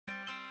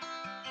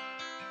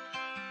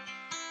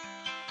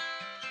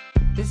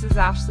This is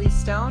Ashley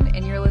Stone,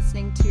 and you're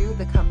listening to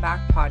the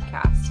Comeback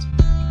Podcast.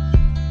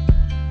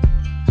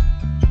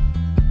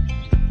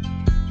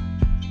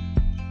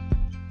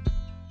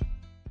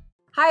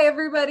 Hi,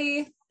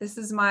 everybody. This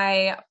is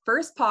my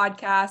first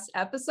podcast,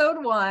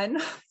 episode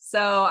 1.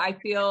 So I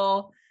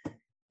feel,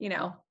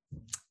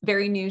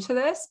 very new to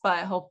this,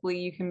 but hopefully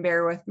you can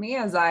bear with me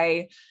as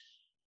I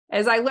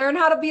learn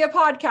how to be a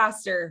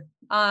podcaster.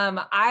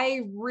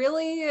 I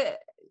really,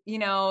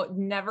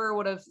 never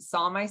would have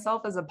saw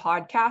myself as a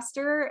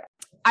podcaster.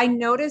 I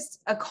noticed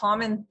a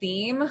common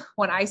theme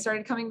when I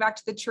started coming back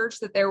to the church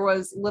that there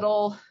was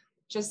little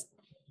just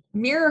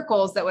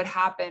miracles that would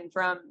happen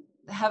from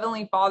the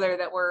Heavenly Father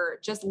that were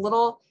just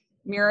little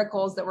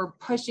miracles that were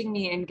pushing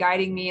me and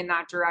guiding me in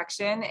that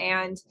direction.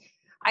 And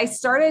I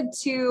started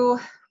to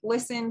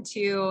listen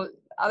to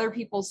other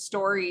people's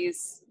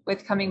stories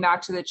with coming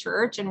back to the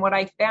church. And what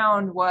I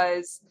found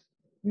was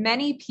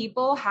many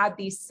people had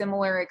these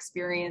similar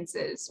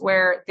experiences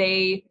where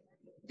they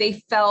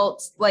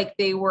felt like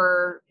they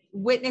were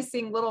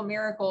witnessing little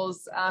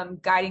miracles,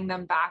 guiding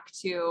them back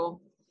to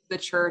the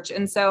church.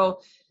 And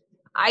so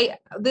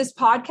this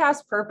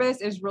podcast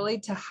purpose is really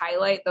to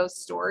highlight those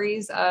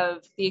stories of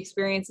the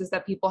experiences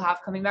that people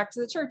have coming back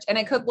to the church. And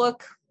it could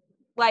look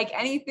like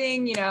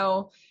anything,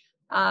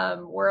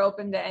 we're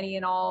open to any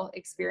and all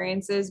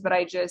experiences, but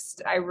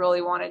I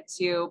really wanted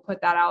to put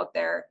that out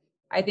there.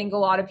 I think a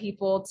lot of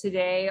people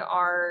today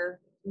are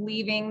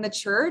leaving the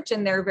church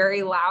and they're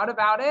very loud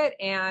about it.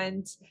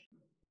 And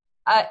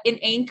an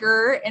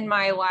anchor in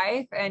my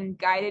life and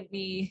guided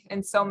me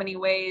in so many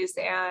ways.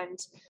 And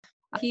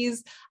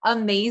he's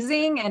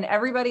amazing. And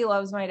everybody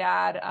loves my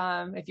dad.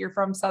 If you're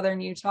from Southern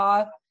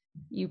Utah,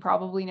 you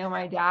probably know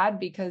my dad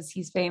because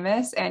he's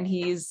famous and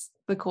he's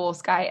the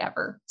coolest guy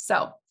ever.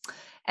 So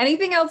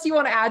anything else you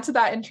want to add to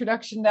that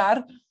introduction,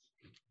 Dad?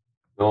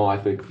 No, I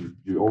think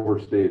you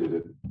overstated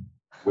it,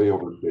 way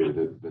overstated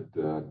it. But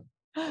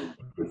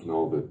just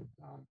know that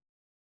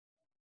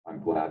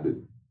I'm glad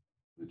that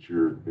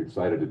you're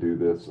excited to do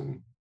this, and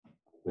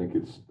I think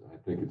it's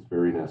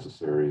very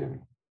necessary.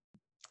 And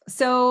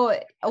so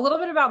a little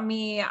bit about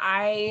me.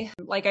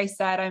 Like I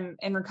said, I'm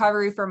in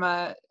recovery from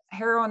a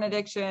heroin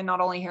addiction,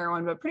 not only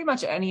heroin, but pretty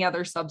much any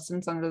other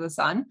substance under the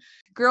sun.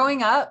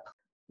 Growing up,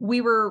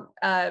 we were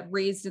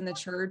raised in the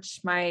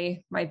church.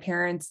 My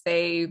parents,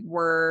 they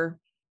were,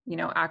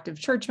 active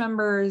church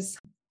members.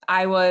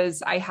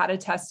 I had a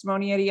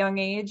testimony at a young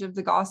age of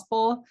the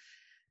gospel.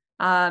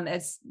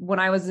 As when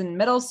I was in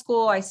middle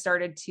school, I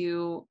started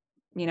to,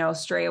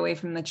 stray away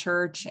from the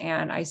church,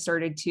 and I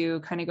started to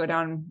kind of go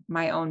down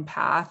my own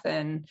path.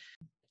 And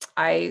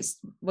I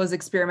was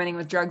experimenting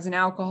with drugs and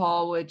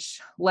alcohol, which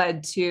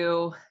led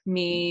to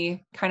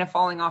me kind of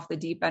falling off the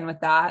deep end with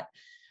that.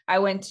 I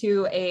went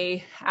to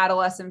a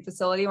adolescent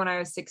facility when I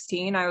was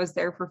 16. I was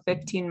there for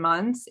 15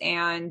 months,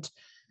 and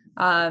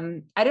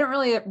I didn't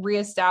really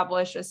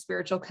reestablish a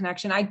spiritual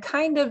connection. I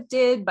kind of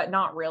did, but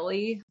not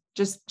really.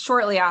 Just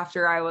shortly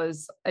after, I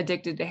was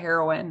addicted to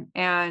heroin,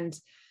 and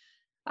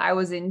I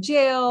was in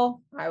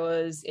jail. I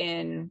was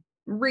in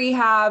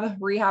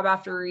rehab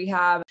after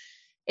rehab.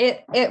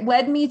 It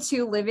led me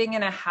to living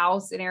in a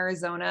house in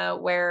Arizona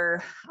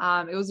where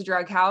it was a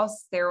drug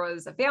house. There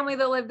was a family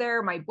that lived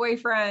there. My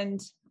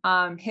boyfriend,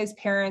 his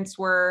parents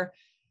were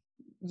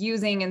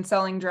using and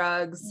selling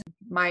drugs.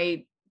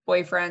 My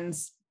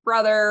boyfriend's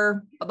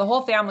brother, the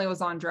whole family was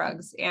on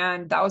drugs.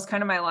 And that was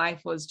kind of my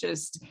life, was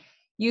just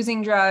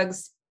using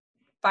drugs,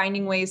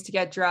 finding ways to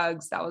get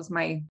drugs. That was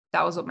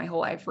what my whole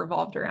life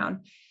revolved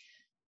around.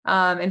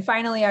 And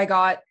finally I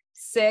got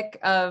sick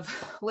of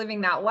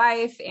living that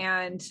life.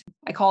 And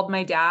I called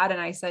my dad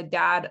and I said,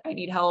 "Dad, I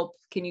need help.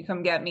 Can you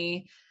come get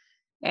me?"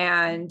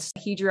 And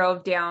he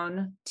drove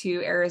down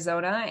to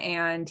Arizona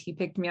and he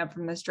picked me up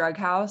from this drug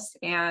house.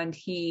 And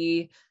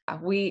we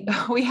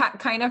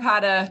kind of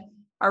had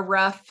a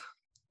rough,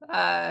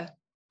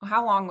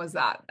 how long was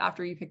that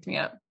after you picked me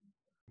up?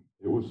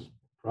 it was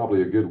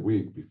probably a good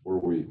week before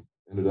we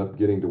ended up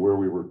getting to where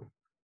we were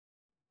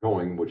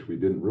going, which we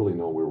didn't really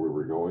know where we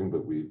were going,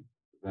 but we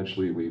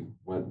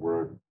went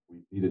where we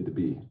needed to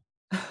be.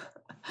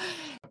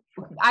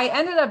 I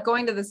ended up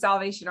going to the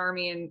Salvation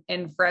Army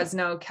in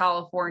Fresno,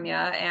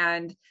 California.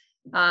 And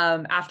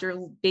after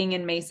being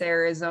in Mesa,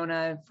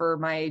 Arizona for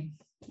my,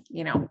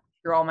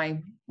 through all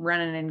my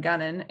running and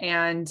gunning.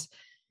 And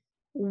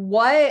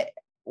why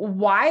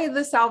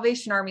the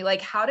Salvation Army?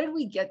 Like, how did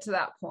we get to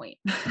that point?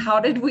 How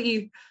did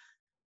we?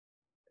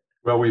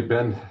 Well, we've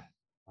been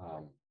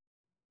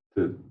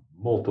to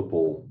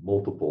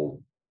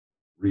multiple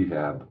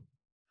rehab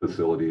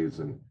facilities,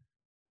 and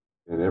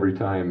every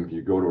time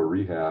you go to a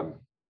rehab,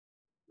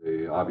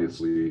 they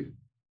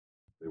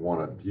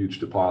want a huge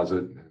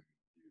deposit.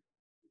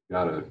 You've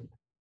got to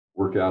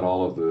work out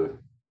all of the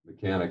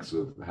mechanics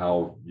of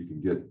how you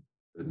can get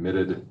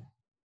admitted.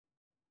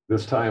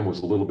 This time was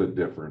a little bit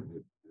different.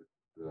 It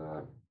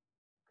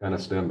kind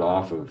of stemmed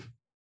off of,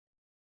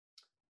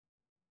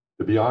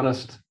 to be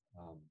honest,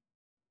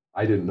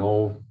 I didn't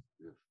know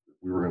if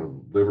we were going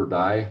to live or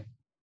die,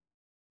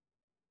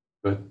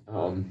 but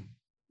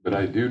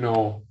I do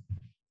know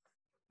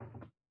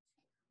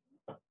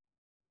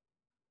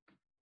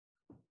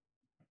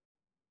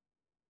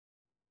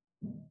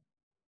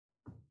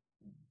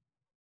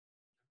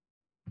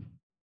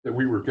that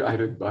we were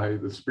guided by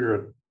the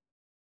Spirit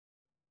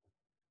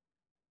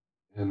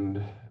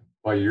and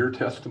by your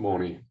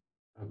testimony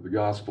of the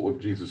gospel of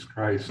Jesus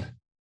Christ.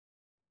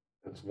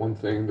 That's one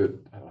thing that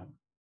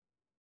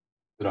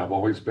I've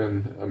always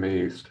been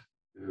amazed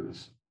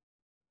is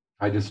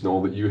I just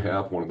know that you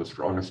have one of the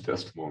strongest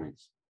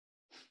testimonies.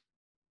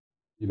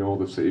 You know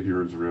the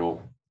Savior is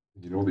real.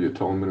 You know the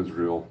atonement is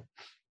real.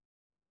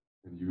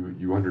 And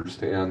you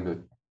understand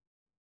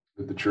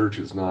that the church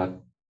is not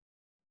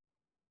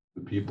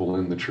the people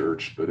in the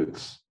church, but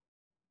it's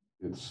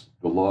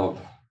the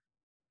love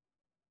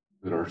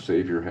that our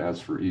Savior has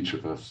for each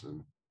of us,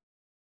 and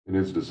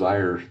his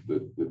desire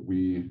that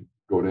we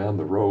go down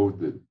the road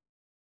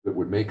that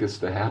would make us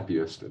the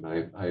happiest. And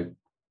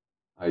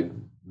I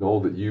know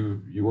that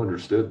you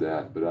understood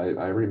that, but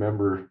I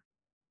remember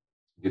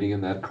getting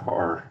in that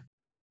car,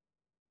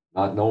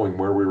 not knowing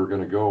where we were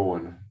going to go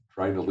and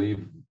trying to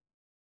leave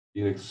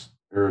Phoenix,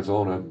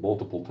 Arizona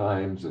multiple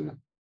times, and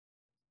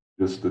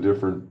just the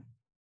different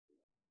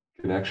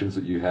connections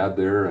that you had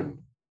there, and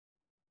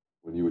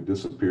when you would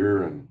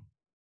disappear and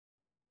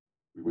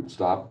we would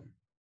stop,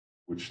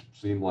 which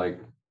seemed like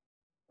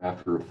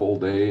after a full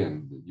day,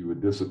 and you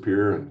would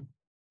disappear and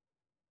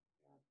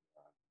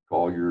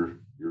call your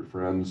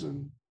friends,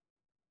 and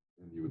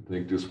you would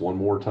think just one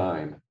more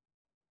time,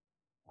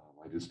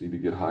 I just need to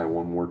get high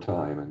one more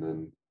time, and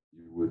then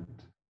you would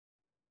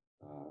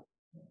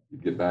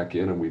you'd get back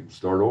in and we'd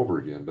start over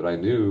again. But I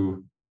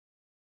knew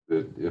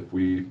that if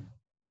we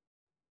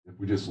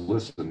just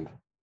listened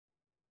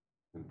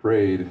and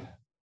prayed and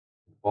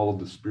followed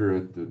the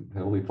Spirit, that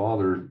Heavenly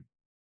Father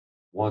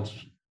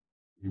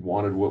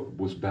wanted what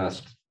was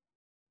best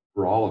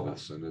for all of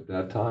us. And at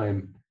that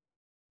time,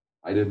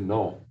 I didn't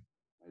know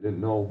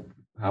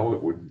how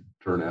it would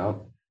turn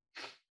out,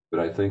 but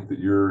I think that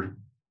your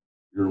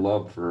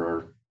love for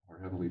our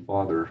Heavenly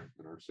Father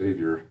and our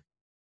Savior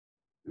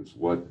is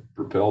what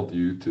propelled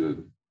you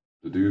to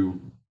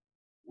do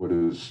what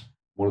is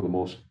one of the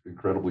most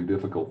incredibly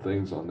difficult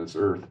things on this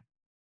earth.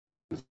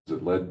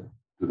 It led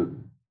to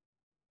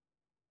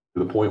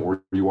the point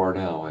where you are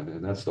now,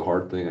 and that's the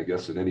hard thing, I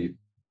guess, in any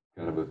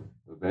kind of a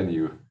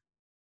venue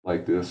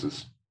like this,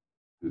 is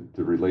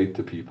to relate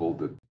to people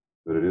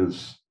that it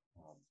is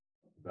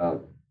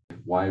about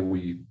why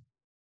we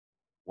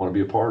want to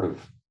be a part of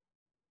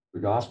the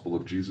gospel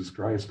of Jesus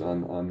Christ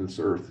on this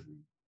earth.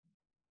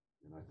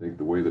 And I think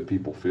the way that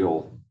people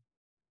feel,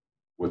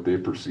 what they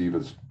perceive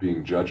as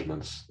being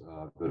judgments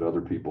that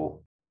other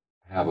people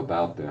have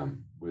about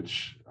them,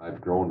 which I've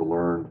grown to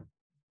learn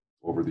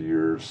over the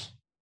years.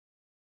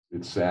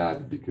 It's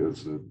sad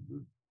because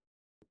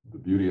the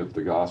beauty of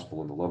the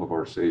gospel and the love of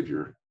our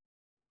Savior,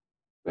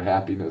 the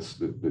happiness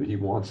that he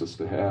wants us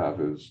to have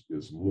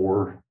is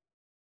more,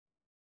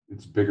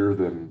 it's bigger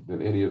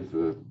than any of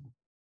the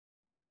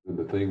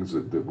things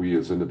that we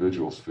as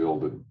individuals feel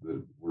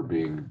that we're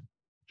being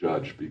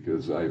judged.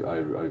 Because I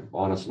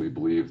honestly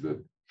believe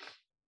that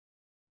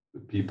the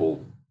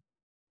people,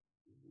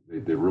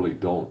 they really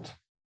don't,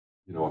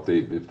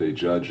 if they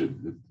judge it,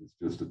 it's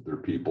just that they're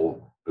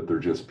people, but they're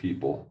just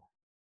people.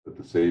 But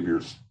the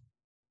Savior's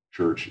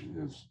church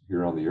is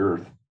here on the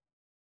earth,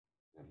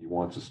 and he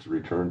wants us to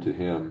return to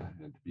him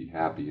and to be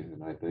happy.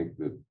 And I think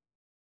that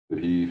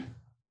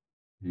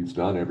he's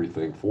done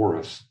everything for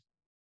us.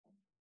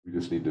 We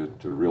just need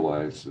to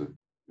realize that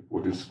if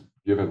we'll just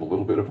give him a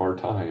little bit of our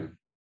time,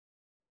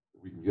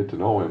 we can get to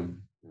know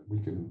him, and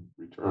we can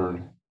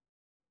return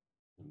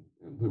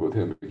and live with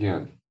him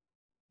again.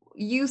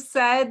 You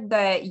said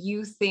that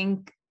you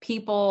think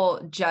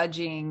people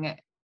judging,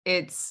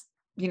 it's,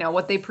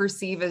 what they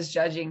perceive as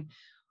judging.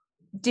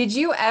 Did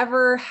you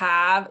ever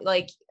have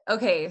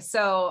okay,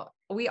 so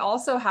we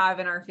also have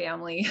in our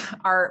family,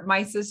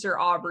 my sister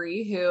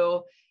Aubrey,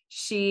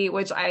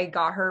 which I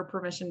got her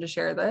permission to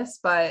share this,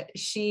 but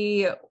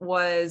she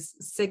was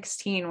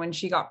 16 when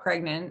she got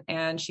pregnant,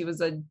 and she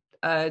was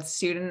a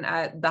student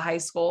at the high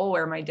school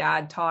where my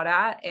dad taught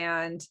at.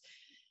 And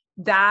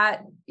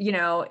that,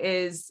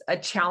 is a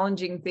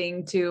challenging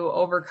thing to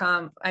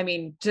overcome. I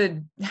mean,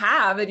 to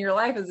have in your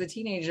life as a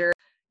teenager,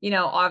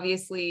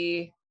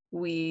 obviously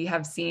we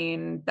have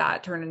seen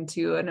that turn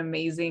into an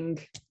amazing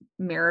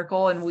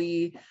miracle. And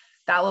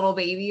that little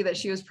baby that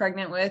she was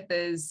pregnant with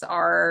is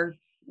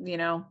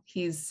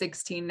he's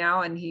 16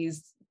 now, and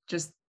he's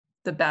just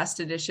the best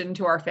addition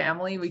to our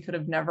family. We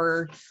could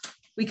never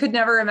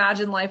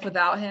imagine life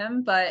without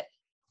him. But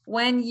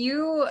when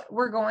you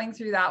were going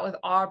through that with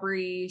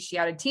Aubrey, she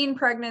had a teen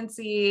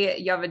pregnancy,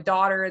 you have a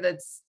daughter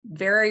that's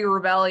very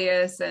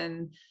rebellious,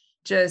 and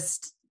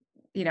just,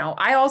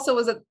 I also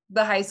was at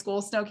the high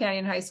school, Snow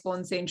Canyon High School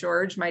in St.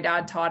 George, my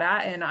dad taught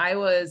at, and I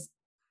was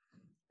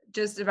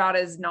just about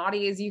as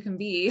naughty as you can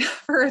be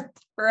for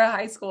a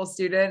high school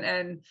student,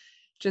 and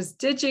just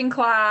ditching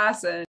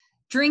class and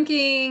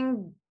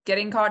drinking,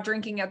 getting caught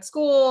drinking at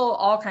school,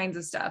 all kinds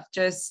of stuff.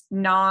 Just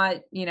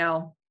not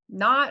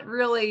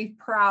really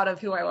proud of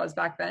who I was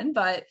back then.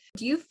 But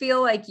do you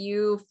feel like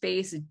you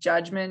face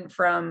judgment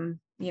from,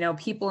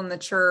 people in the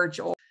church,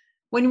 or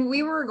When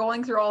we were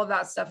going through all of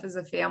that stuff as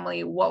a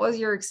family, what was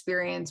your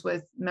experience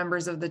with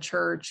members of the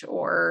church,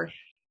 or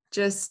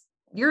just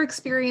your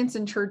experience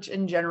in church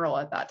in general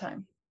at that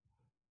time?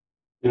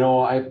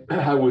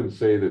 I wouldn't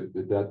say that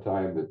at that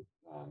time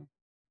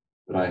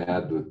that I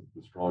had the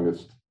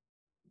strongest.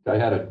 I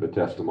had a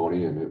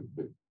testimony,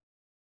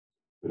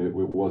 but it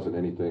wasn't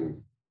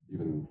anything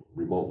even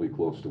remotely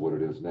close to what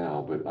it is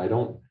now. But I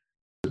don't.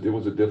 It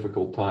was a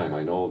difficult time.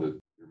 I know that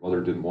your mother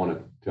didn't want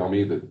to tell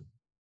me that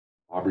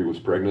Aubrey was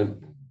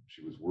pregnant.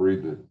 She was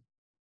worried that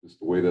just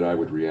the way that I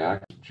would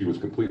react. She was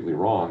completely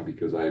wrong,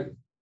 because I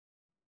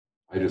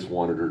just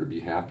wanted her to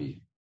be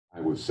happy. I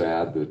was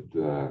sad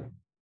that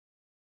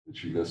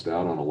she missed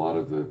out on a lot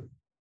of the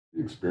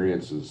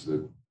experiences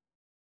that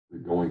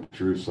going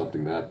through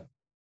something that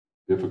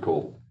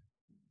difficult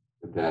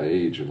at that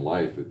age in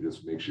life. It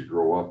just makes you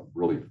grow up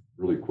really,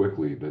 really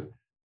quickly. But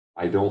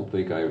I don't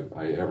think I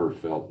ever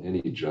felt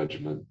any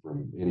judgment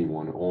from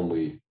anyone,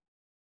 only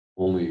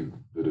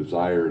the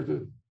desire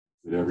that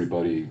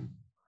everybody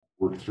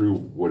work through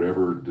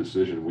whatever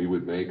decision we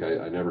would make.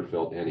 I never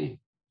felt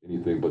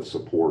anything but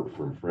support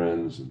from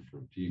friends and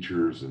from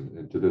teachers.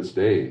 And to this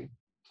day,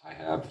 I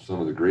have some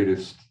of the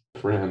greatest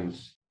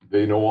friends.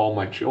 They know all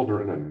my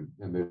children,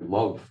 and they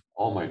love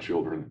all my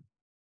children.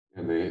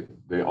 And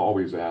they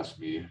always ask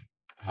me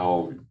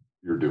how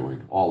you're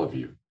doing, all of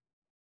you.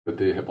 But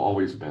they have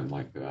always been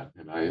like that.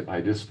 And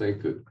I just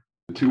think that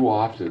too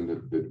often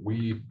that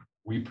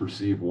we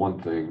perceive one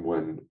thing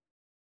when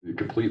the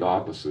complete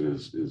opposite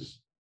is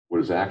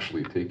what is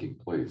actually taking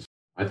place.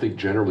 I think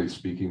generally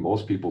speaking,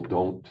 most people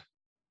don't,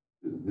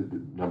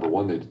 number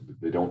one,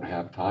 they don't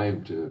have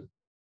time to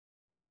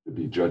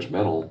be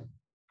judgmental,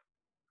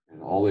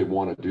 and all they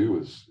want to do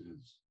is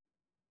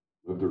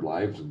live their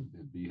lives and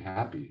be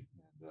happy.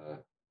 And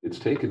it's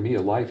taken me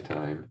a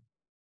lifetime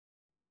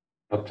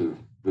up to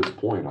this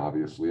point.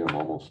 Obviously, I'm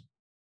almost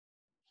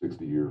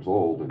 60 years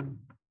old, and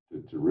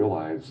to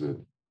realize that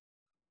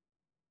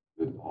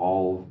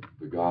all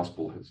the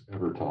gospel has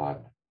ever taught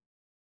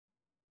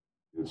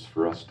is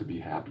for us to be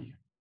happy.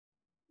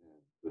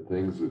 And the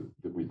things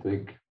that we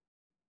think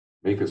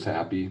make us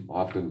happy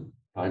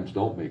oftentimes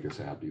don't make us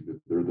happy. That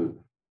they're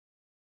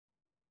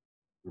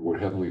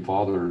what Heavenly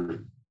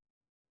Father,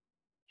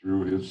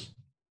 through his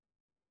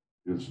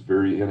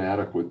very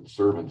inadequate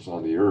servants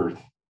on the earth,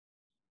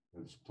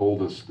 has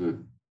told us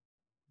to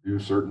do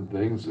certain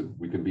things that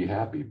we can be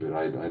happy. But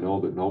I know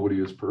that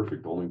nobody is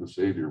perfect. Only the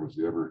Savior was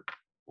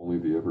only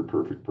the ever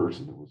perfect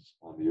person that was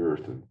on the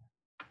earth.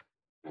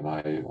 And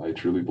I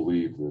truly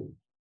believe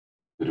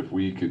that if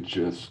we could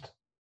just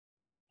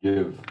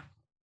give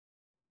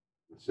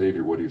the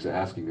Savior what he's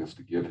asking us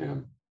to give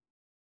him,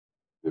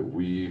 that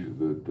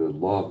the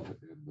love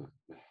and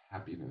the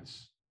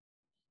happiness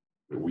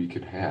that we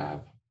could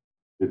have,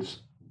 it's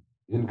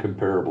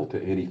incomparable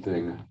to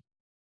anything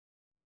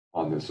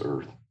on this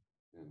earth.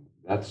 And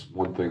that's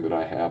one thing that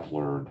I have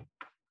learned.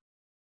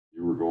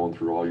 You were going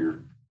through all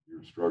your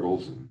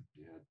struggles, and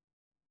you had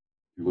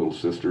two little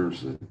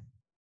sisters, and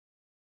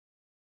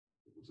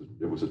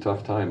it was a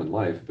tough time in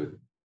life. But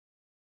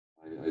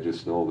I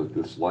just know that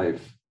this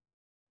life,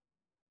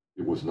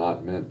 it was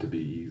not meant to be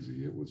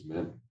easy. It was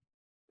meant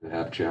to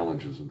have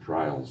challenges and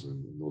trials,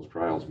 and those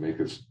trials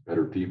make us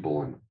better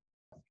people. And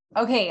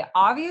okay,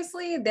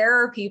 obviously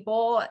there are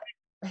people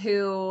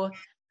who,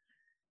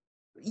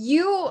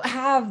 you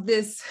have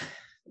this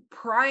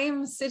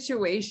prime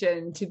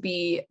situation to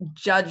be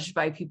judged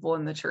by people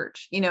in the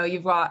church.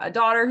 You've got a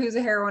daughter who's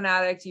a heroin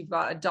addict. You've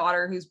got a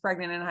daughter who's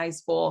pregnant in high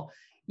school.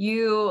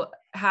 You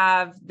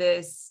have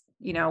this,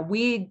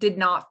 we did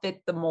not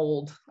fit the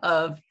mold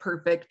of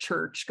perfect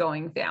church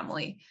going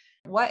family.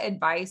 What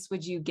advice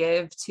would you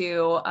give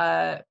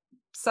to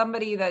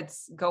somebody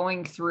that's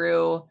going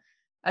through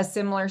a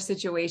similar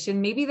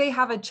situation? Maybe they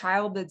have a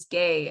child that's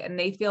gay and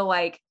they feel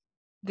like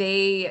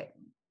they,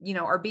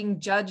 are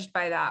being judged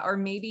by that, or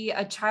maybe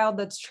a child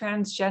that's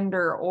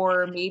transgender,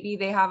 or maybe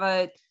they have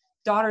a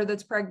daughter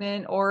that's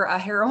pregnant, or a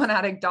heroin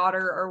addict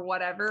daughter, or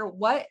whatever.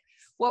 What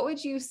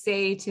would you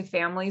say to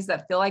families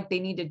that feel like they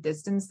need to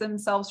distance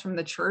themselves from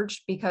the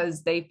church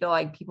because they feel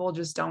like people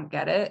just don't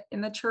get it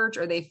in the church,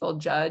 or they feel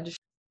judged?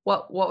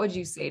 What would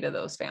you say to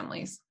those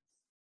families?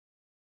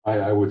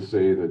 I would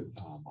say that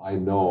I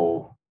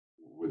know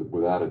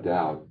without a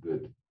doubt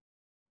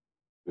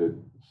that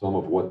some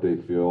of what they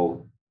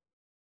feel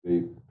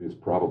is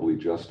probably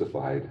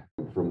justified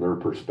from their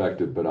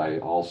perspective, but I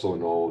also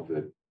know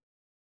that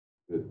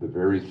the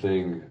very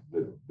thing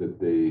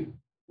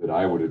that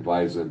I would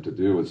advise them to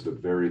do is the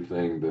very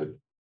thing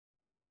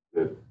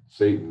that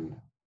Satan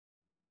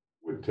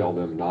would tell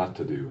them not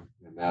to do,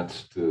 and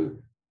that's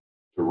to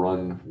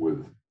run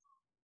with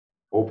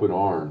open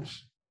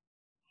arms,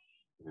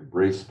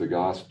 embrace the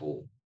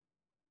gospel,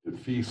 to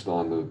feast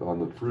on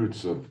the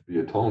fruits of the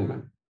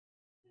atonement.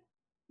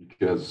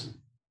 Because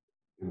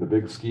in the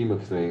big scheme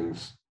of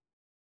things,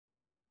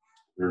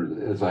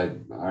 as I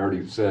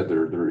already said,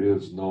 there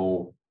is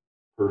no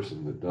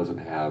person that doesn't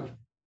have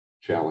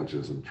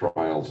challenges and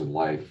trials in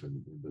life,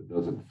 and that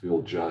doesn't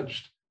feel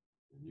judged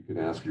You can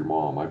ask your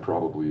mom. I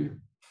probably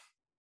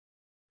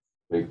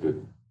think that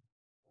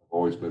I've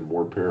always been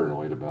more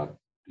paranoid about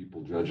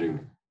people judging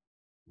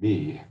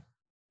me,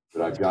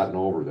 but I've gotten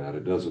over that.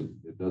 It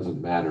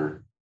doesn't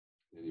matter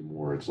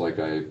anymore. It's like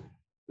the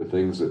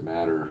things that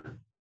matter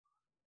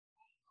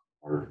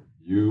are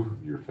you,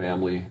 your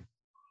family,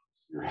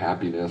 your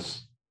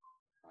happiness.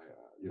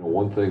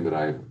 One thing that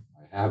I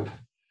have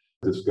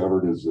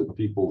discovered is that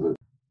people that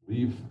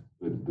leave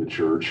the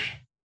church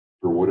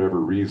for whatever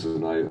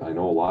reason, I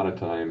know a lot of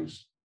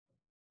times,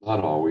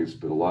 not always,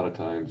 but a lot of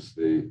times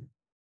they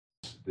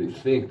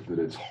think that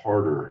it's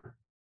harder,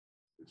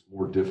 it's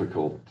more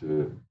difficult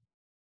to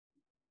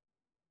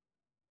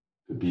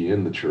be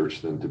in the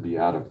church than to be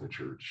out of the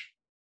church.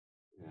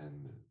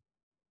 And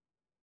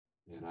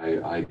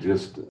I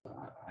just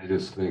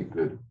think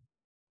that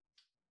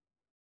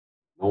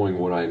knowing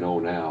what I know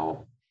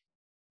now,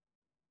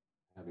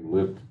 having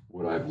lived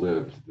what I've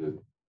lived, that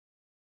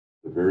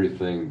the very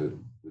thing that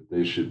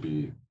they should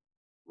be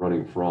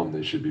running from,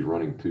 they should be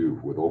running to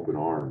with open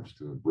arms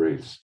to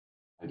embrace.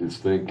 I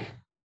just think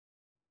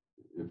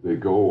if they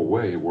go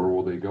away, where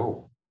will they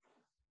go?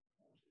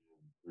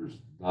 There's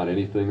not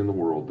anything in the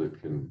world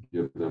that can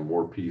give them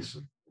more peace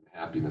and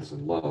happiness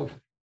and love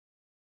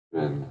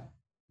than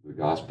the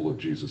gospel of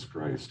Jesus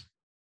Christ.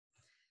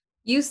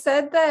 You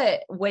said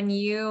that when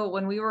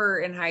we were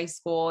in high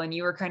school and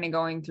you were kind of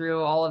going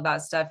through all of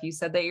that stuff, you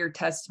said that your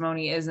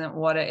testimony isn't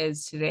what it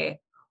is today.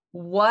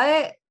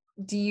 What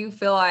do you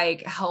feel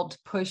like helped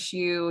push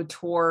you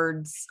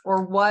towards,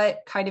 or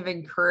what kind of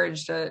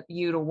encouraged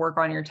you to work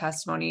on your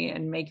testimony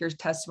and make your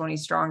testimony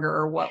stronger,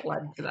 or what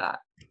led to that?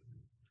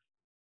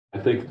 I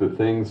think the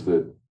things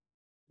that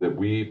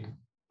we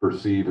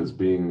perceive as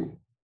being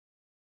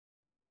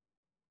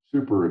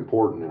super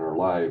important in our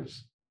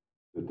lives,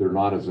 that they're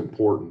not as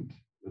important,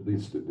 at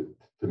least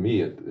to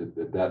me at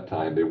that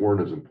time, they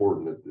weren't as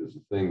important as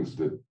the things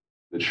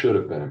that should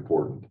have been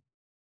important.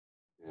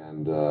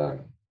 And,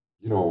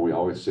 we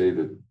always say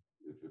that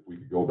if we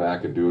could go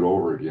back and do it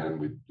over again,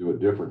 we'd do it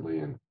differently.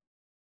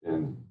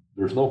 And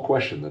there's no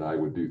question that I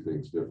would do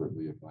things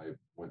differently if I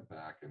went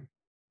back and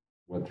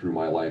went through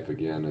my life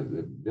again.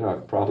 And I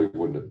probably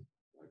wouldn't have,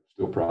 I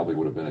still probably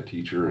would have been a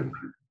teacher and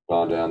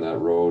gone down that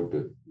road,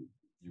 but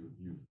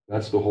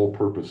that's the whole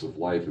purpose of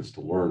life, is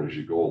to learn as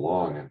you go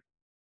along. And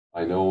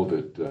I know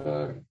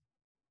that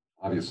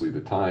obviously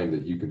the time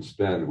that you can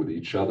spend with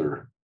each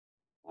other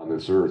on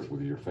this earth,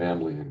 with your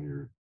family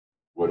and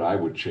what I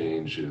would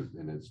change is,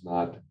 and it's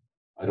not,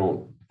 I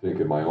don't think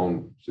in my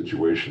own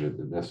situation it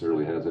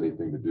necessarily has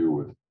anything to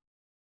do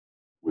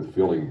with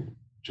feeling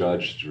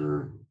judged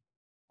or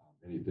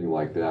anything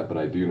like that. But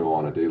I do know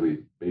on a daily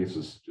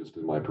basis, just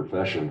in my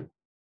profession,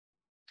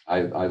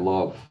 I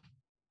love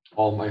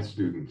all my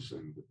students,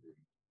 and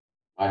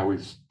I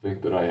always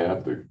think that I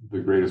have the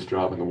greatest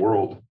job in the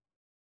world.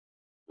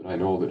 But I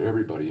know that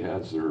everybody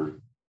has their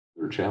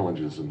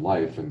challenges in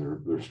life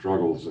and their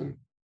struggles, and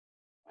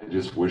I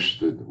just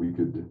wish that we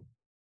could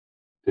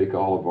take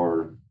all of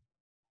our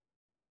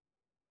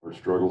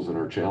struggles and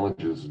our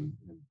challenges and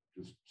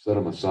just set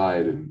them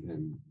aside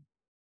and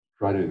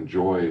try to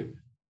enjoy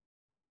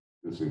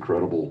this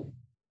incredible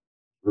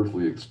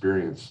earthly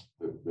experience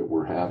that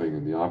we're having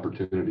and the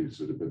opportunities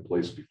that have been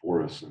placed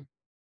before us. And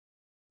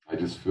I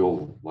just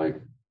feel like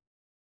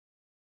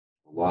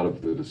a lot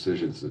of the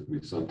decisions that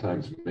we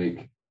sometimes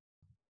make,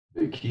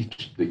 they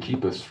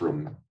keep us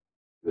from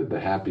the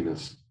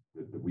happiness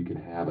that we can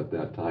have at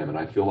that time. And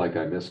I feel like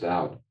I missed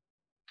out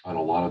on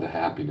a lot of the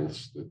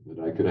happiness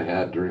that I could have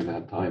had during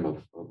that time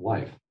of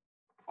life.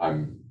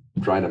 I'm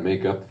trying to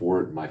make up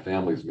for it. My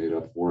family's made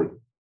up for it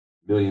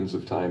millions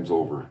of times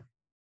over.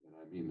 And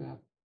I mean that,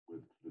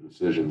 with the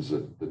decisions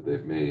that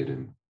they've made,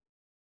 and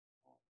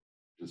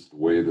just the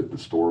way that the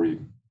story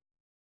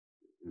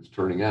is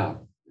turning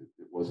out.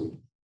 It wasn't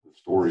the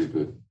story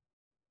that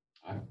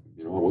I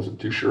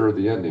wasn't too sure of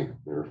the ending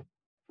there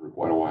for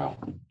quite a while.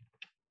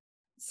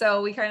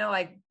 So we kind of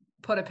like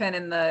put a pin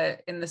in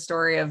the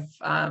story of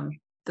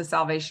the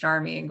Salvation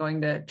Army and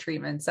going to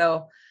treatment.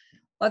 So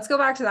let's go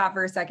back to that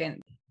for a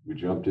second. We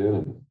jumped in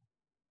and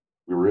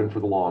we were in for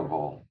the long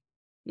haul.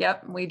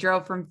 Yep. We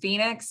drove from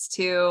Phoenix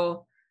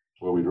to...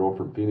 Well, we drove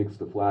from Phoenix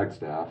to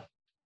Flagstaff.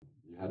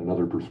 You had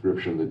another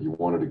prescription that you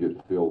wanted to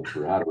get filled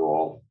for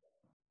Adderall.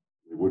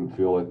 They wouldn't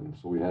fill it, and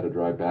so we had to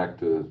drive back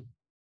to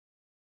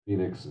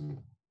Phoenix, and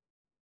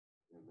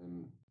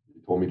then he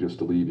told me just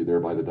to leave you there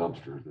by the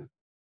dumpster, that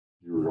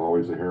you were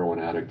always a heroin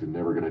addict and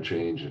never going to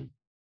change. And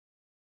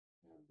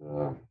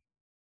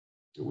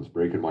it was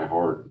breaking my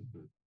heart.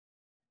 But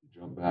we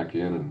jumped back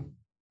in, and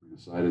we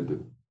decided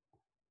that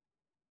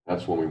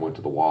that's when we went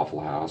to the Waffle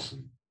House,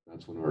 and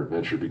that's when our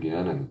adventure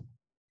began. And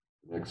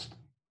the next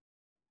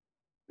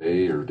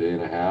day or day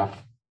and a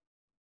half,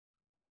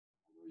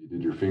 you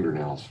did your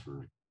fingernails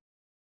for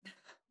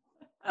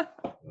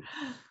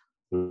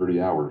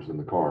 30 hours in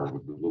the car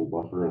with the little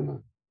buffer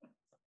and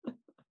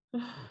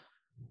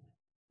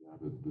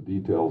the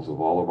details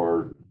of all of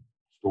our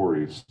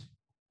stories.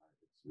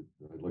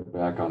 I look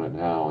back on it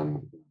now,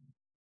 and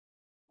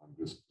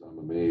I'm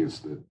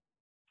amazed that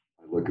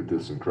I look at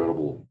these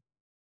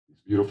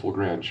beautiful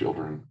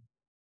grandchildren,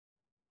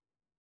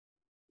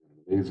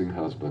 an amazing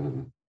husband,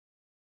 and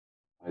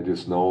I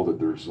just know that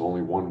there's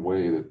only one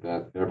way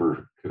that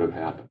ever could have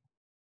happened.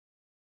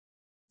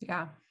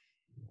 Yeah.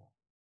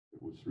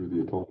 It was through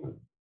the atonement.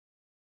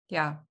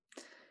 Yeah.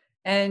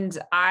 And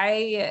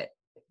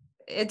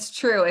it's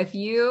true. If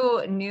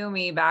you knew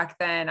me back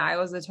then, I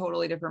was a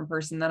totally different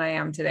person than I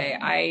am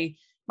today.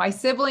 My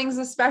siblings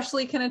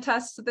especially can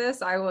attest to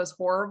this. I was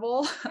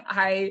horrible.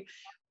 I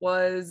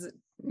was,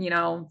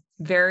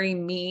 very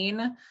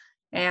mean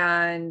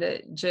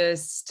and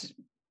just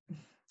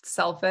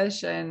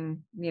selfish. And,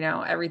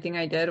 everything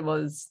I did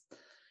was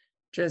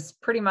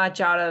just pretty much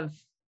out of,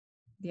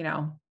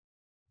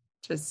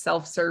 just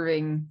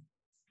self-serving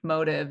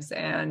motives.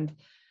 And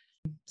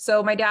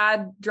so my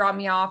dad dropped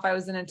me off. I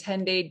was in a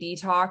 10-day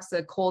detox,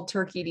 a cold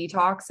turkey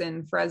detox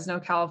in Fresno,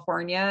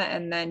 California.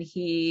 And then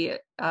he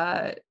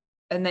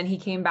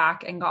came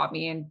back and got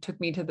me and took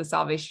me to the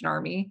Salvation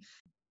Army.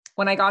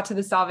 When I got to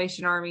the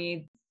Salvation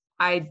Army,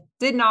 I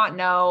did not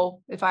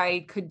know if I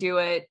could do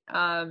it.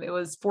 It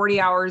was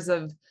 40 hours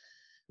of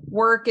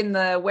work in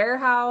the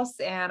warehouse,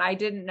 and I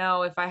didn't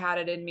know if I had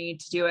it in me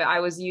to do it.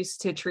 I was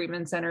used to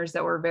treatment centers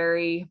that were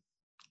very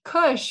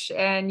cush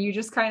and you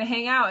just kind of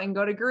hang out and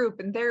go to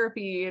group and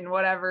therapy and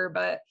whatever.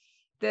 But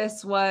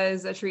this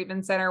was a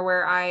treatment center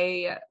where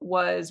I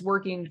was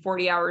working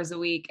 40 hours a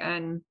week,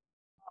 and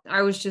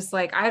I was just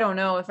like, I don't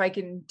know if I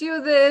can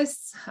do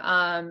this.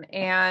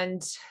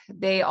 And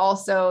they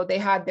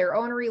had their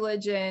own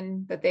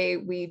religion that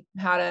we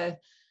had a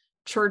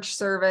church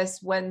service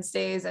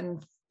Wednesdays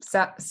and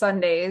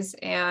Sundays.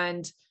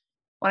 And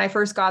when I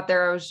first got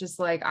there, I was just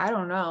like, I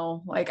don't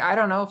know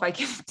if I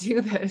can do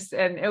this.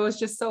 And it was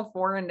just so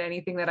foreign to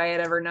anything that I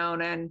had ever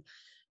known.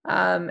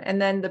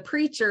 And then the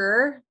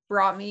preacher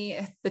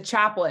the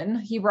chaplain,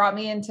 he brought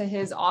me into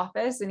his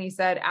office and he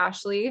said,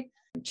 Ashley,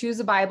 choose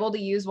a Bible to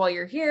use while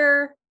you're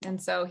here.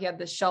 And so he had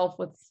this shelf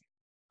with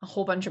a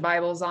whole bunch of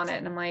Bibles on it.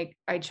 And I'm like,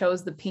 I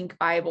chose the pink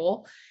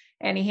Bible,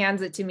 and he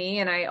hands it to me,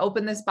 and I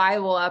open this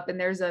Bible up, and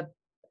there's a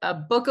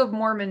Book of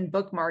Mormon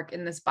bookmark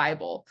in this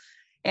Bible.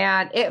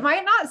 And it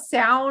might not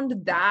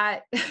sound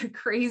that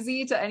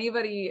crazy to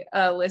anybody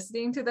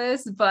listening to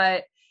this,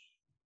 but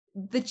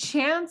the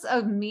chance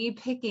of me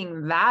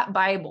picking that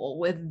Bible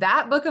with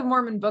that Book of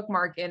Mormon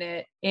bookmark in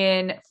it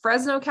in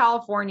Fresno,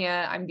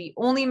 California, I'm the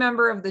only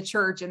member of the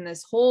church in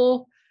this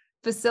whole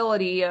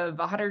facility of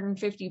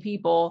 150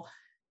 people.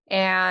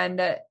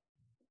 And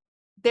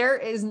there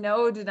is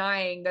no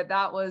denying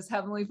that was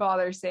Heavenly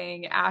Father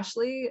saying,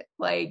 Ashley,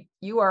 like,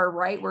 you are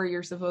right where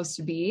you're supposed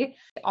to be.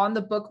 On the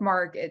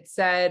bookmark, it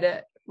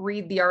said,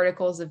 read the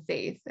Articles of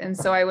Faith. And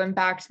so I went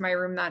back to my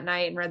room that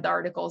night and read the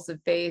Articles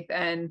of Faith.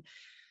 And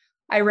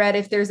I read,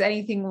 if there's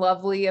anything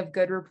lovely, of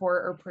good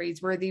report, or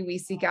praiseworthy, we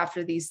seek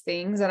after these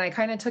things. And I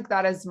kind of took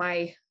that as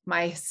my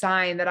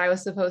sign that I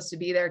was supposed to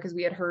be there, because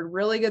we had heard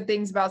really good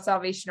things about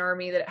Salvation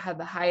Army, that it had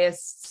the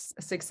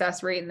highest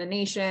success rate in the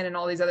nation and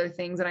all these other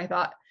things. And I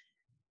thought,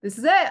 this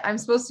is it. I'm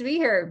supposed to be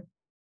here.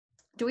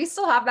 Do we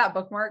still have that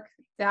bookmark,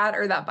 Dad,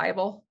 or that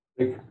Bible?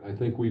 I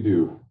think we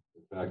do.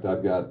 In fact,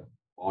 I've got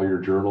all your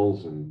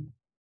journals and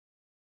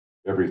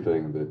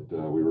everything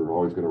that we were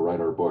always going to write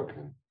our book.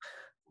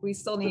 We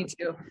still need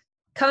to.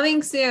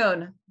 Coming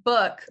soon,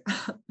 book.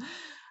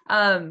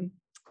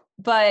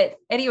 But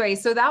anyway,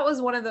 so that was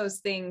one of those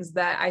things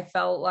that I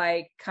felt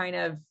like kind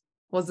of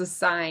was a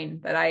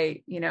sign that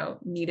I,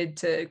 needed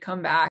to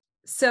come back.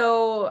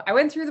 So I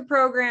went through the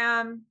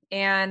program,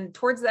 and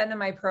towards the end of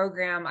my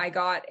program, I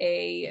got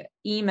a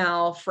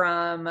email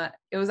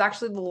it was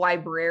actually the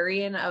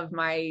librarian of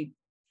my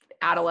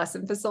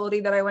adolescent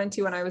facility that I went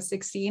to when I was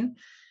 16.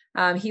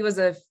 He was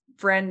a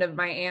friend of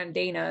my Aunt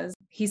Dana's.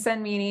 He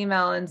sent me an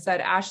email and said,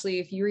 Ashley,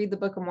 if you read the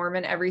Book of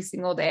Mormon every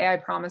single day, I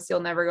promise you'll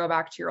never go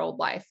back to your old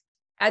life.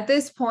 At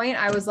this point,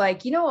 I was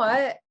like, you know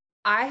what?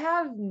 I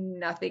have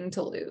nothing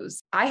to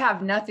lose. I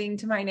have nothing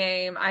to my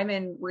name. I'm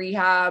in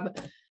rehab.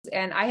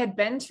 And I had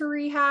been to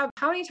rehab.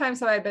 How many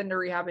times have I been to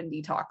rehab and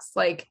detox?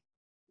 Like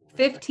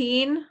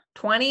 15,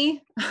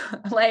 20?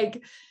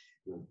 Like,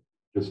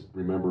 just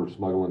remember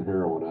smuggling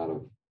heroin out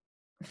of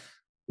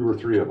 2 or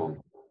 3 of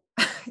them.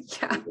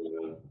 Yeah.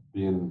 And,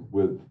 being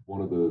with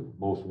one of the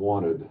most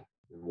wanted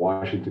in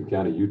Washington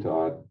County,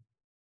 Utah,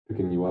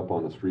 picking you up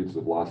on the streets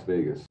of Las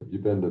Vegas.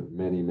 You've been to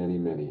many, many,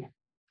 many.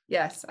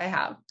 Yes, I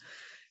have.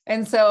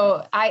 And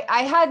so I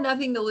had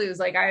nothing to lose.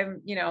 Like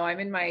I'm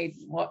in my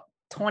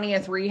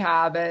 20th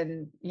rehab,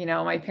 and,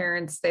 my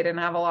parents, they didn't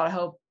have a lot of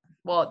hope.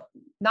 Well,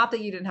 not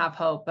that you didn't have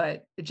hope,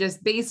 but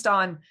just based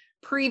on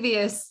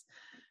previous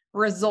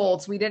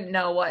results, we didn't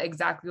know what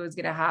exactly was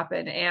going to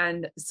happen.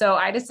 And so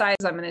I decided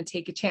I'm going to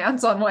take a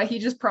chance on what he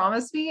just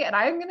promised me, and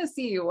I'm going to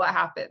see what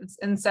happens.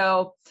 And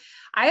so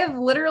I have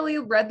literally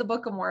read the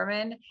Book of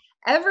Mormon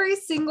every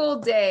single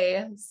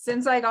day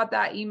since I got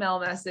that email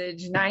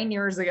message 9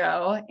 years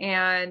ago.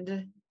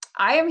 And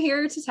I am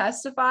here to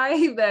testify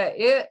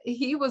that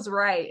he was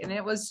right and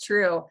it was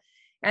true.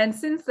 And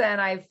since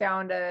then, I've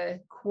found a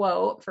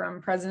quote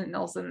from President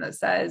Nelson that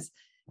says,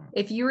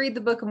 If you read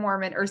the Book of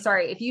Mormon, or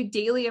sorry, if you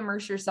daily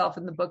immerse yourself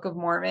in the Book of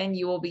Mormon,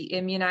 you will be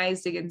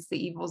immunized against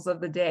the evils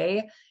of the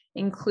day,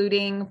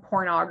 including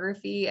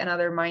pornography and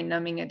other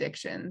mind-numbing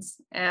addictions.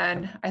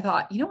 And I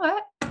thought, you know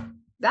what?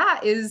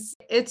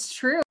 It's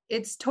true.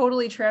 It's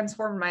totally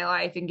transformed my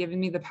life and given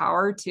me the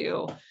power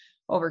to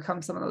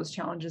overcome some of those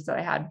challenges that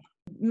I had.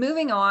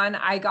 Moving on,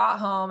 I got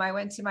home. I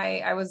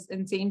was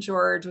in St.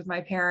 George with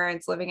my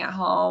parents living at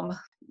home.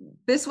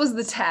 This was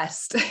the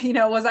test.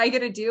 Was I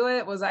going to do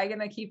it? Was I going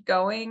to keep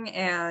going?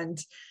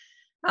 And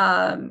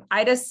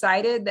I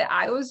decided that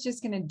I was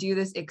just going to do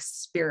this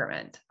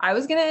experiment. I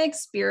was going to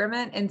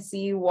experiment and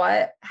see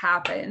what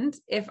happened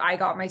if I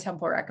got my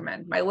temple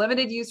recommend, my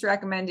limited use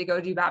recommend to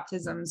go do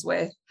baptisms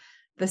with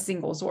the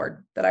singles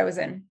ward that I was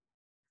in.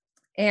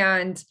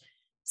 And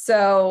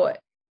so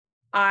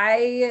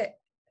I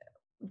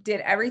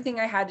did everything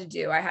I had to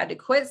do. I had to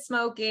quit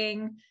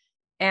smoking,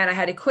 and I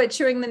had to quit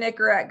chewing the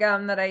Nicorette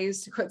gum that I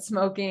used to quit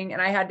smoking.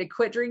 And I had to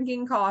quit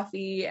drinking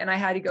coffee, and I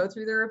had to go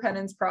through the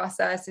repentance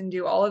process and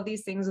do all of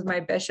these things with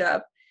my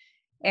bishop.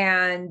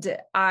 And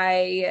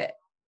I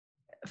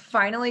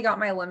finally got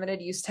my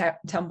limited use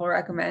temple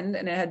recommend.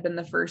 And it had been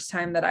the first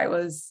time that I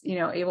was,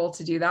 able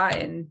to do that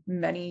in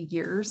many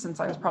years, since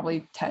I was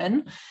probably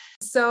 10.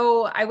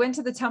 So I went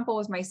to the temple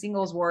with my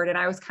singles ward, and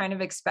I was kind of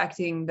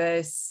expecting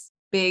this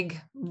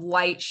big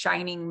light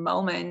shining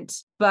moment,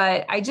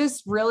 but I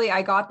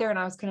got there and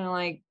I was kind of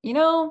like,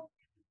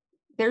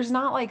 there's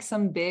not like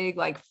some big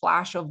like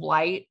flash of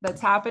light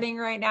that's happening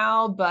right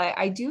now, but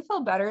I do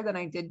feel better than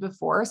I did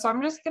before. So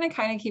I'm just going to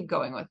kind of keep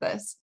going with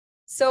this.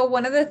 So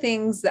one of the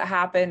things that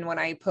happened when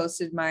I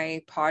posted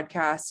my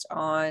podcast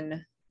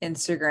on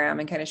Instagram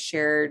and kind of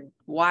shared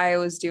why I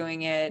was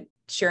doing it,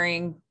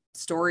 sharing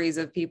stories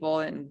of people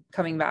and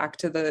coming back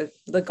to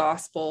the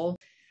gospel,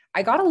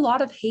 I got a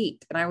lot of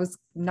hate, and I was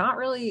not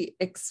really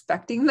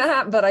expecting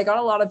that, but I got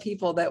a lot of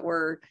people that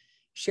were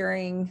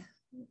sharing,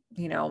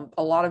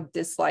 a lot of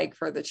dislike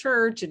for the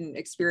church and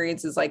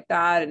experiences like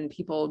that. And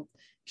people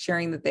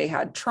sharing that they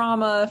had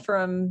trauma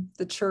from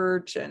the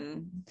church,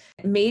 and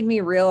it made me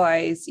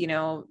realize,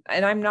 and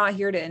I'm not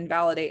here to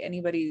invalidate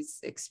anybody's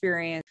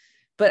experience,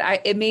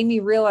 but it made me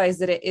realize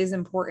that it is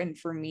important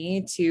for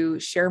me to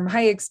share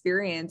my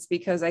experience,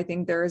 because I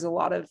think there is a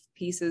lot of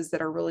pieces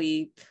that are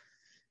really,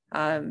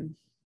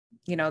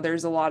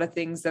 there's a lot of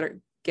things that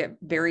get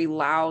very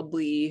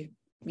loudly,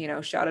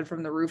 shouted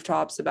from the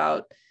rooftops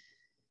about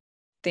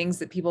things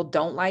that people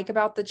don't like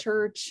about the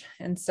church.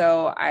 And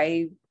so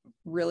I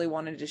really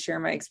wanted to share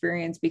my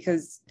experience,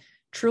 because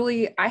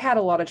truly I had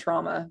a lot of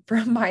trauma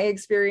from my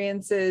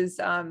experiences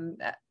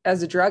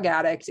as a drug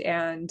addict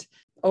and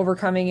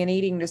overcoming an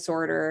eating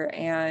disorder.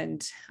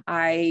 And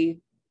I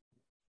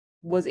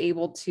was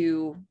able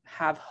to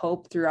have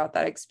hope throughout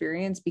that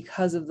experience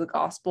because of the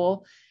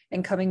gospel,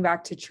 and coming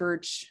back to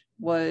church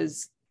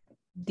was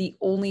the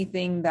only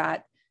thing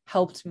that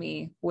helped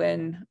me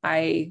when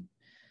I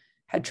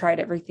had tried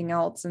everything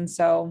else. And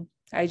so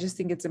I just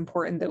think it's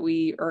important that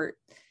we are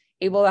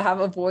able to have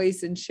a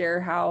voice and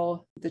share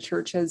how the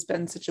church has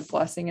been such a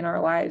blessing in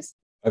our lives.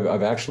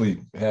 I've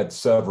actually had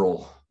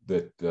several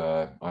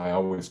that I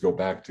always go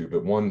back to,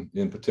 but one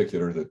in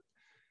particular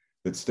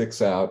that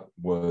sticks out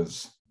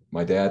was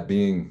my dad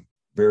being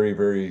very,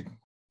 very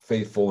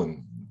faithful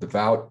and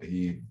devout.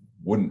 He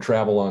wouldn't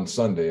travel on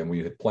Sunday, and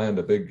we had planned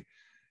a big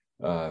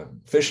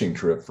fishing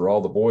trip for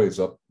all the boys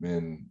up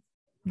in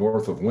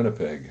north of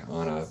Winnipeg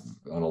on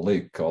a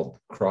lake called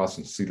Cross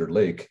and Cedar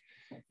Lake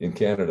in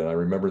Canada. And I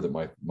remember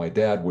that my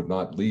dad would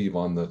not leave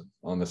on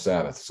the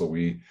Sabbath. So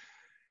we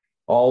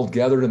all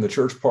gathered in the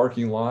church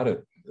parking lot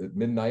at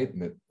midnight,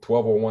 and at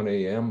 12:01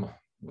 a.m.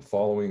 the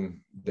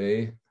following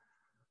day,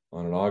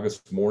 on an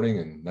August morning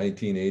in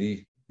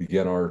 1980,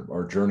 began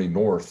our journey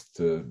north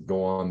to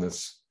go on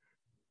this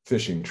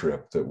fishing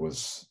trip.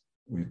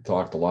 We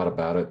talked a lot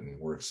about it, and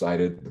we're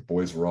excited. The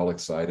boys were all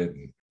excited.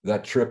 And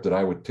that trip that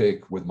I would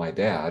take with my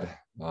dad,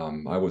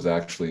 I was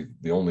actually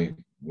the only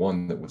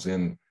one that was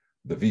in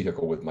the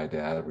vehicle with my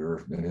dad. We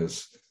were in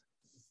his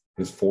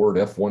Ford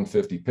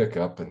F-150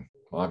 pickup, and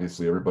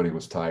obviously everybody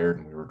was tired,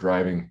 and we were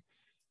driving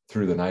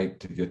through the night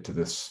to get to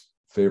this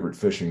favorite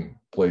fishing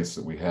place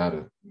that we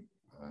had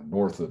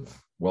north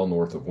of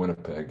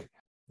Winnipeg,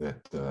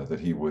 that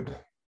he would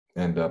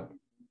end up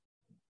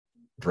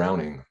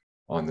drowning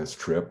on this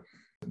trip.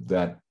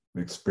 That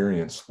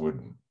experience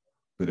would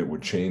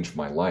change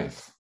my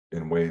life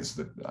in ways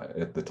that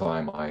at the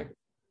time I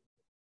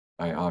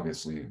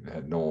obviously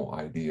had no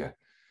idea.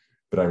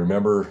 But I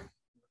remember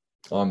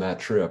on that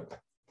trip,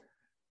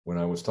 when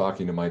I was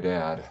talking to my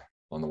dad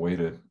on the way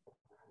to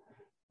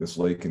this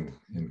lake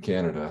in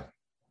Canada,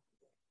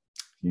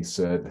 he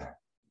said,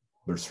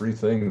 "There's 3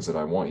 things that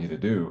I want you to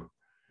do."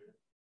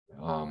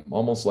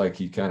 Almost like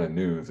he kind of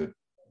knew that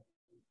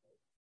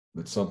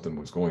something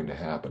was going to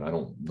happen. I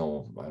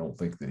don't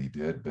think that he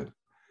did, but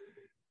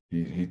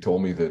he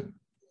told me that,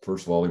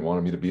 first of all, he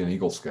wanted me to be an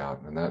Eagle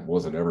Scout, and that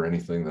wasn't ever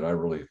anything that I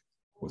really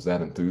was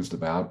that enthused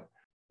about.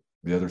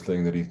 The other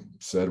thing that he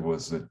said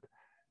was that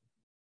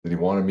he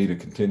wanted me to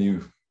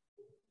continue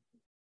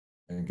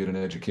and get an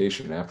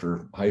education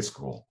after high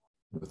school.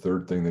 The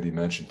third thing that he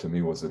mentioned to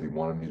me was that he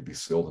wanted me to be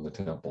sealed in the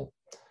temple.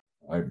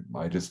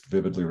 I just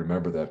vividly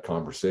remember that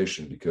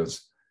conversation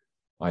because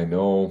I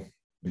know,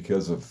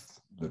 because of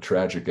the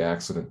tragic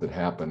accident that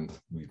happened,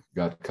 we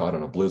got caught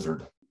in a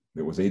blizzard.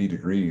 It was 80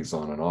 degrees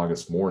on an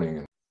August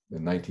morning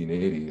in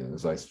 1980,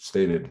 as I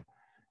stated,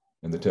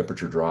 and the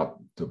temperature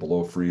dropped to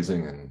below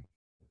freezing, and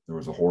there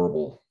was a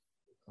horrible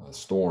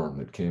storm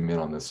that came in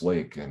on this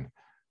lake, and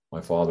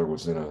my father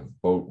was in a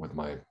boat with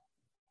my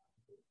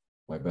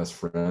best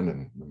friend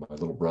and my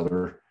little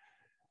brother,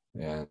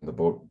 and the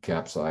boat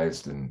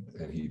capsized and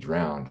he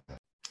drowned.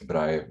 But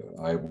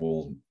I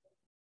will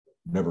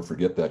never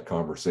forget that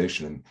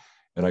conversation,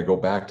 and I go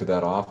back to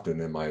that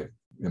often in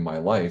my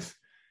life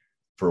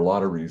for a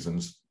lot of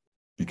reasons,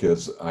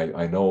 because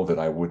I know that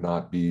I would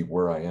not be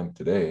where I am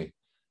today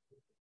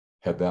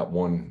had that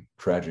one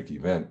tragic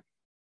event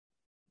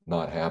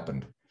not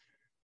happened.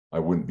 I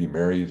wouldn't be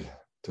married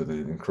to the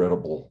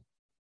incredible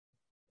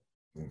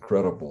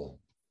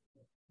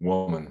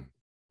woman.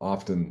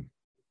 Often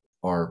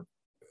are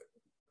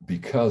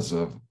because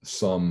of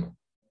some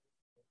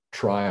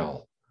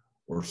trial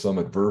or some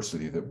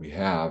adversity that we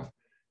have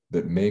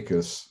that make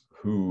us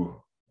who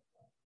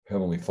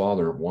Heavenly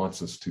Father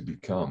wants us to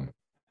become.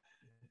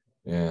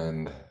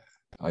 And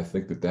I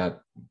think that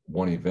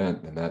one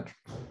event and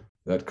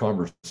that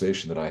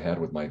conversation that I had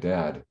with my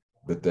dad,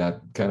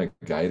 that kind of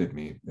guided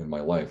me in my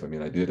life. I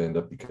mean, I did end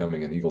up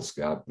becoming an Eagle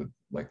Scout, but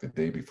like the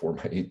day before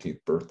my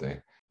 18th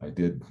birthday. I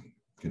did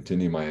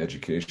continue my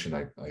education.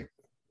 I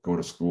go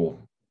to school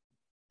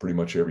pretty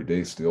much every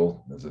day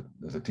still as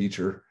a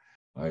teacher.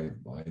 I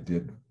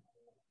did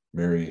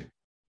marry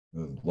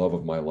the love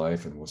of my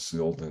life and was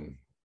sealed in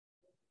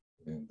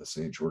the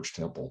St. George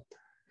Temple.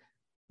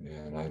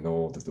 And I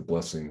know that the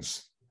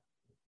blessings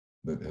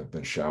that have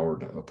been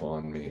showered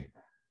upon me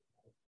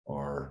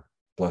are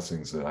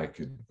blessings that I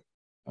could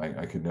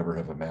never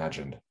have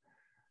imagined.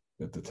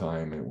 At the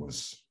time, it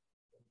was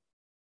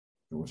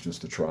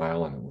just a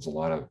trial, and it was a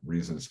lot of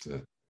reasons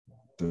to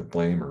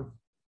blame or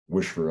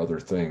wish for other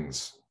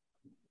things.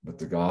 But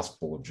the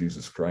gospel of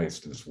Jesus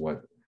Christ is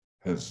what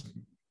has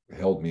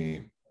held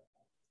me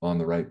on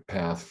the right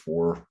path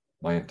for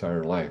my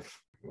entire life.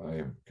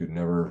 I could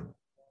never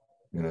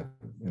in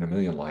a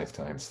million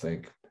lifetimes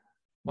thank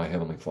my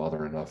Heavenly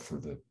Father enough for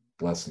the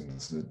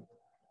blessings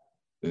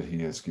that he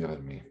has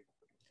given me.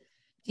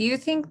 Do you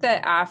think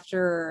that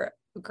after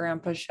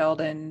Grandpa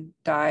Sheldon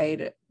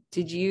died,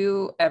 did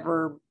you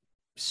ever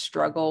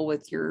struggle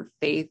with your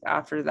faith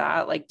after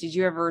that? Like, did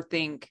you ever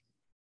think,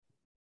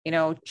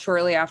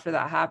 shortly after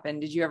that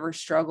happened, did you ever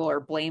struggle or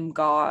blame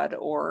God,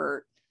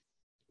 or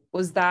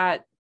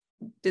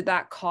did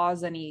that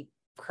cause any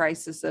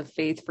crisis of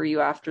faith for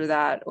you after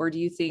that? Or do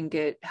you think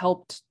it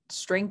helped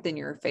strengthen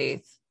your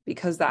faith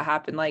because that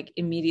happened like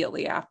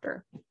immediately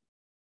after?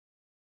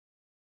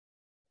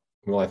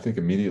 Well, I think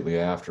immediately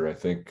after, I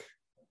think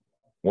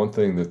one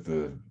thing that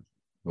the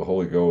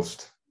Holy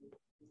Ghost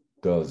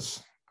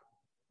does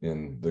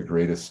in the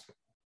greatest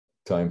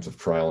times of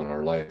trial in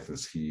our life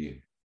is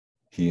he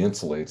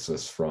insulates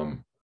us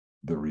from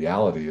the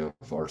reality of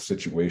our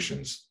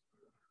situations,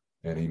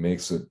 and he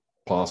makes it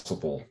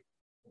possible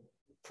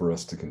for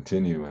us to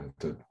continue and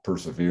to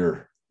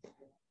persevere.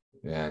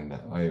 And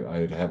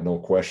I have no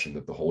question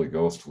that the Holy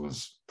Ghost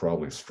was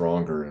probably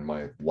stronger in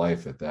my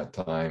life at that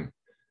time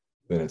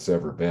than it's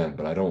ever been.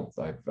 But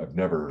I've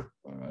never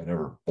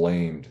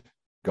blamed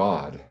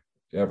God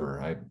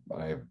ever.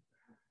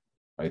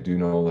 I do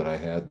know that I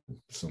had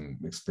some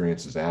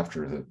experiences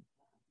after that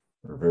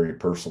are very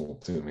personal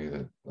to me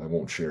that I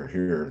won't share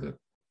here,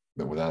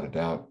 that without a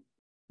doubt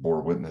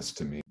bore witness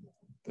to me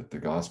that the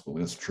gospel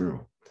is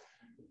true.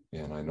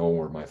 And I know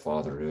where my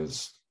father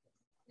is,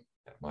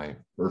 my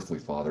earthly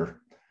father,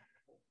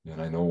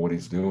 and I know what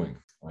he's doing.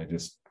 I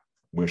just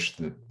wish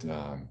that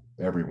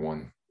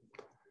everyone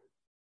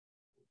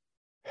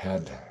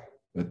had,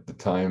 at the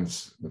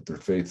times that their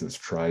faith is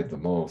tried the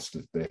most,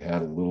 if they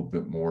had a little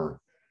bit more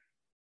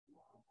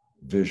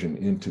vision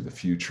into the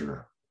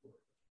future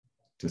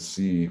to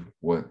see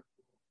what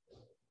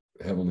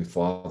Heavenly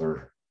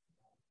Father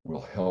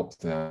will help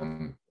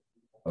them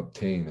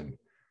obtain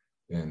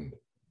and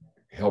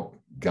help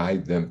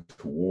guide them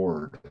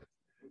toward,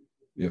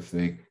 if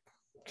they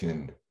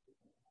can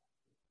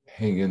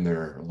hang in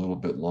there a little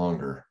bit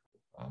longer.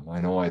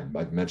 I know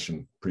I'd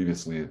mentioned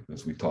previously,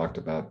 as we talked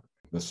about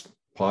this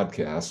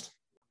podcast,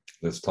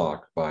 this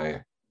talk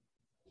by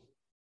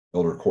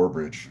Elder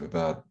Corbridge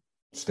about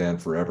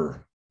Stand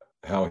Forever,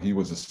 how he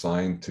was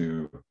assigned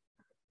to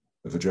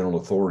the general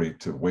authority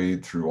to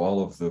wade through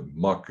all of the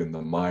muck and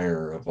the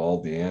mire of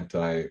all the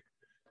anti-LDS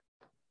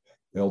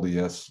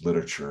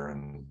literature,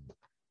 and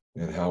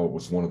how it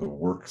was one of the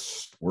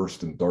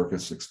worst and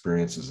darkest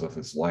experiences of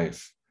his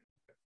life.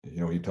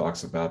 He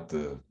talks about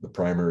the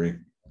primary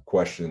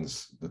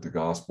questions that the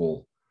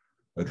gospel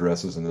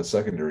addresses and the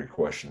secondary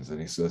questions.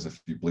 And he says, if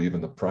you believe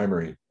in the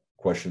primary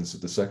questions,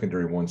 the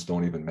secondary ones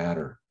don't even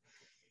matter.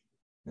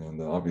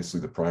 And obviously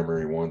the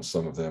primary ones,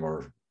 some of them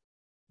are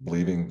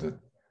believing that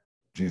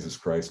Jesus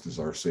Christ is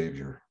our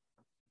Savior,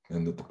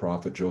 and that the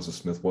prophet Joseph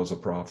Smith was a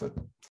prophet.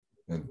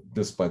 And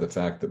just by the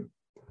fact that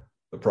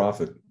the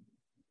prophet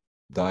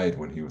died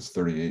when he was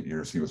 38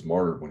 years, he was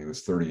martyred when he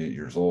was 38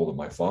 years old, and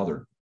my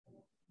father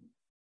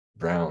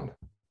drowned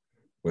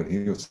when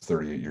he was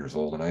 38 years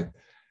old. And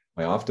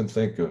I often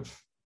think of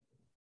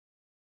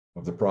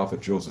the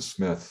prophet Joseph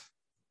Smith,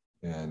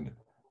 and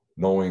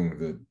knowing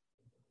that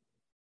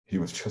he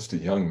was just a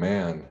young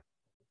man,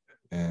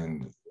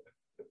 and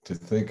to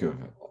think of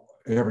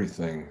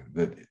everything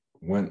that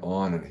went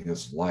on in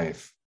his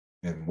life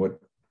and what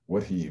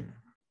he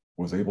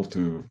was able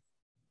to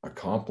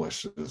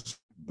accomplish as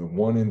the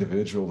one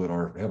individual that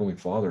our Heavenly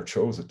Father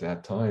chose at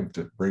that time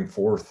to bring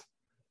forth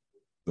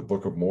the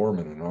Book of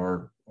Mormon in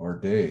our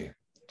day,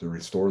 to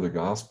restore the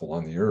gospel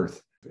on the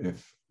earth.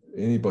 If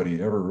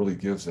anybody ever really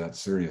gives that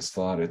serious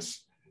thought,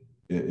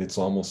 it's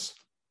almost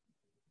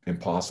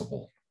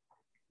impossible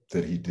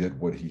that he did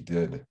what he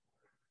did.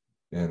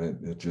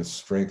 And it just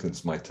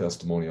strengthens my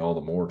testimony all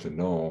the more to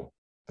know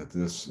that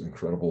this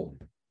incredible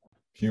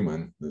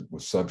human that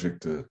was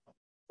subject to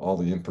all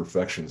the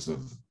imperfections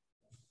of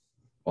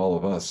all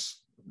of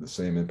us, the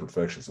same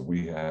imperfections that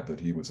we have, that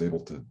he was able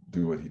to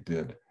do what he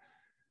did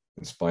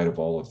in spite of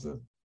all of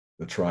the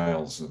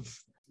trials of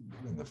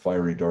and the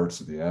fiery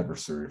darts of the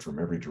adversary from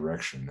every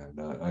direction.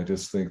 And I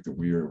just think that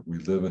we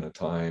live in a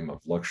time of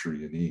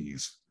luxury and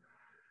ease,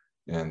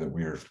 and that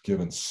we are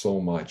given so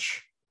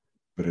much,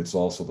 but it's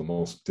also the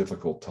most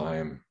difficult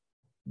time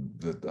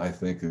that I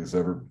think has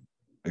ever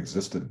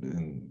existed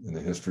in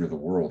the history of the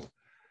world.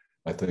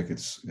 I think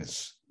it's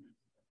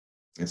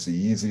the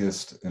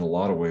easiest in a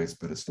lot of ways,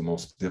 but it's the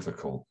most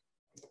difficult.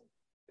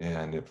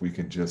 And if we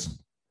can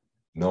just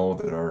know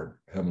that our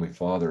Heavenly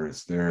Father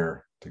is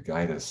there to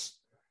guide us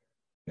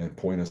and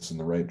point us in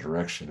the right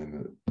direction,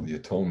 and the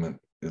atonement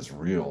is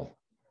real.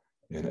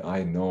 And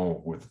I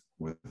know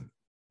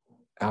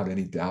without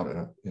any doubt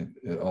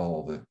at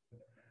all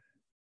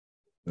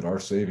that our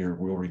Savior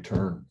will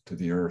return to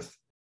the earth.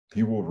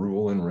 He will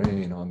rule and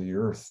reign on the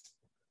earth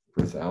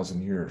for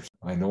 1,000 years.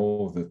 I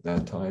know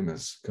that time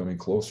is coming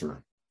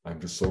closer. I'm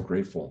just so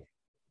grateful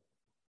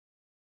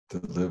to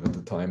live at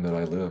the time that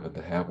I live and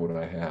to have what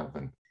I have.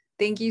 And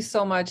thank you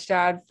so much,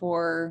 Dad,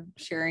 for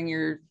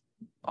sharing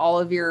all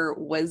of your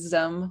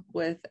wisdom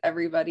with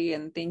everybody.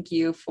 And thank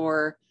you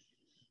for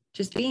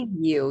just being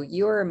you.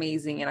 You are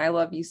amazing. And I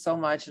love you so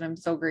much. And I'm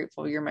so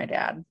grateful you're my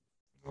dad.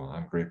 Well,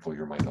 I'm grateful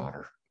you're my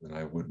daughter. And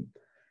I wouldn't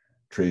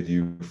trade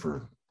you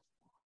for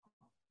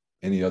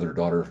any other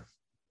daughter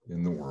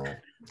in the world.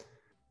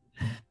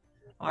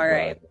 All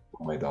right.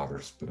 My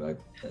daughters, but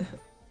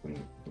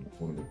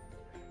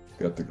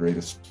got the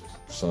greatest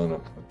son a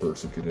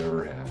person could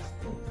ever have.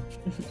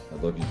 I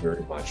love you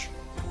very much.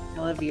 I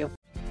love you.